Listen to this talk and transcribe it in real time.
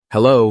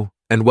Hello,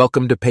 and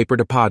welcome to Paper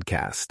to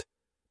Podcast.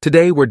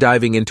 Today we're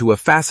diving into a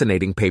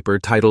fascinating paper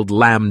titled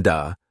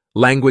LaMDA,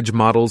 Language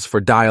Models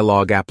for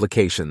Dialogue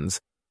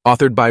Applications,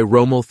 authored by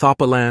Rommel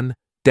Thopelan,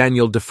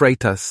 Daniel De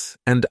Freitas,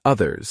 and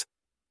others.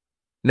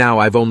 Now,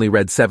 I've only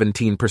read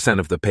 17%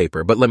 of the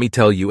paper, but let me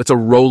tell you, it's a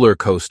roller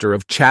coaster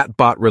of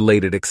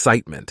chatbot-related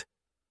excitement.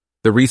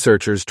 The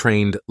researchers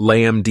trained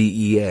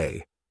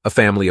LaMDA, a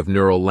family of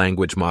neural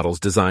language models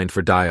designed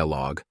for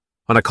dialogue,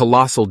 on a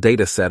colossal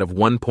data set of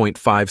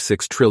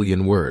 1.56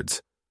 trillion words.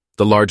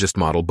 The largest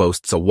model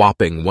boasts a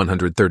whopping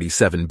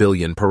 137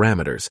 billion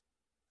parameters.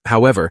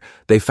 However,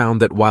 they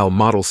found that while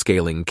model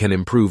scaling can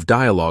improve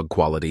dialogue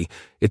quality,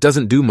 it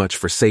doesn't do much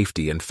for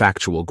safety and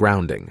factual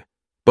grounding.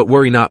 But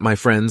worry not, my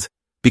friends,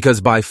 because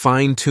by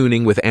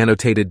fine-tuning with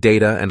annotated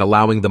data and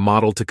allowing the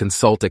model to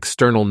consult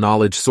external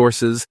knowledge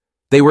sources,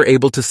 they were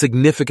able to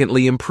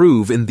significantly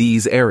improve in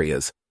these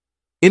areas.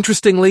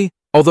 Interestingly,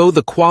 although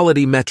the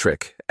quality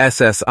metric,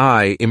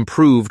 SSI,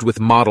 improved with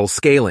model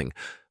scaling,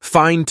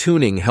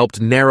 fine-tuning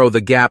helped narrow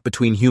the gap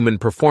between human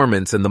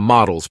performance and the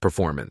model's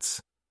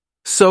performance.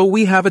 So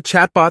we have a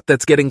chatbot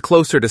that's getting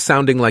closer to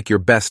sounding like your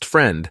best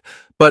friend,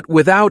 but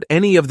without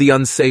any of the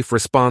unsafe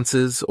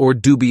responses or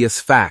dubious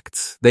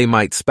facts they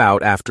might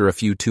spout after a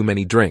few too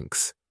many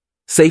drinks.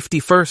 Safety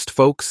first,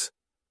 folks.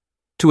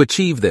 To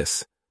achieve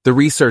this, the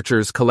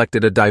researchers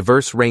collected a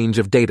diverse range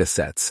of data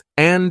sets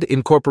and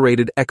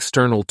incorporated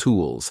external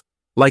tools,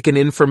 like an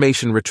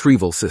information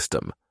retrieval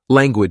system,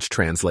 language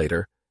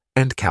translator,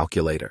 and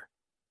calculator.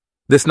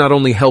 This not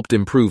only helped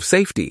improve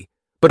safety,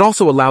 but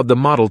also allowed the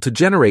model to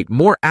generate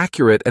more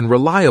accurate and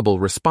reliable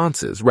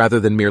responses rather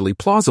than merely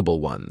plausible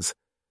ones.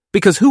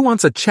 Because who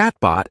wants a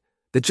chatbot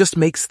that just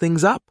makes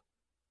things up?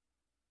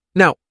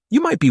 Now,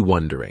 you might be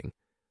wondering,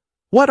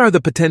 what are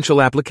the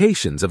potential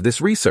applications of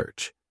this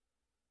research?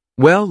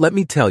 Well, let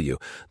me tell you,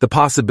 the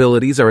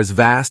possibilities are as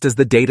vast as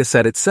the data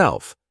set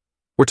itself.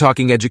 We're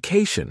talking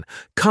education,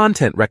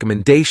 content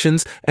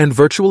recommendations, and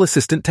virtual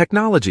assistant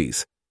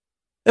technologies.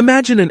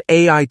 Imagine an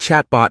AI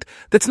chatbot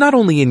that's not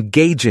only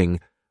engaging,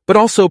 but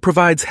also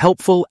provides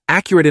helpful,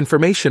 accurate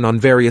information on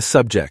various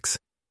subjects.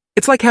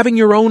 It's like having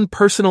your own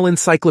personal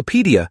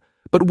encyclopedia,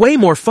 but way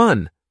more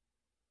fun.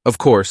 Of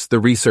course, the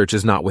research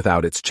is not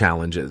without its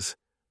challenges.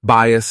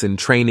 Bias in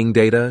training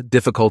data,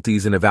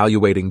 difficulties in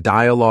evaluating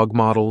dialogue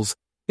models,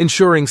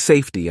 ensuring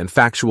safety and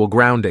factual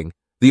grounding,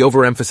 the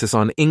overemphasis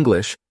on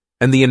English,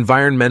 and the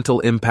environmental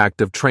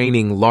impact of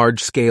training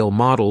large-scale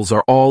models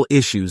are all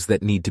issues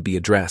that need to be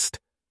addressed.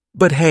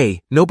 But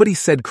hey, nobody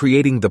said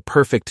creating the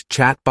perfect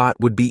chatbot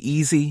would be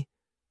easy.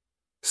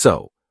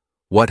 So,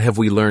 what have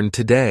we learned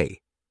today?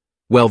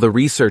 Well, the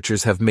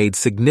researchers have made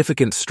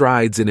significant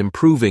strides in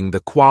improving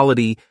the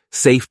quality,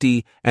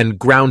 safety, and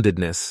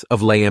groundedness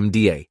of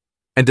LaMDA.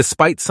 And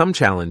despite some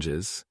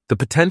challenges, the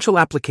potential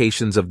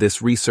applications of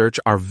this research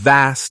are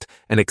vast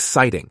and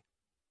exciting.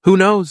 Who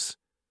knows?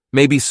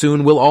 Maybe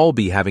soon we'll all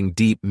be having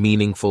deep,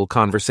 meaningful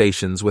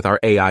conversations with our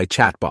AI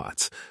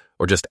chatbots,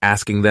 or just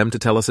asking them to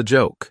tell us a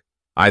joke.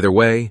 Either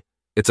way,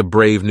 it's a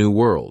brave new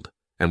world,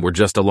 and we're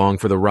just along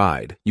for the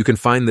ride. You can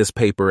find this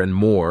paper and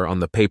more on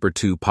the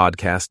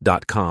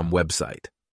paper2podcast.com website.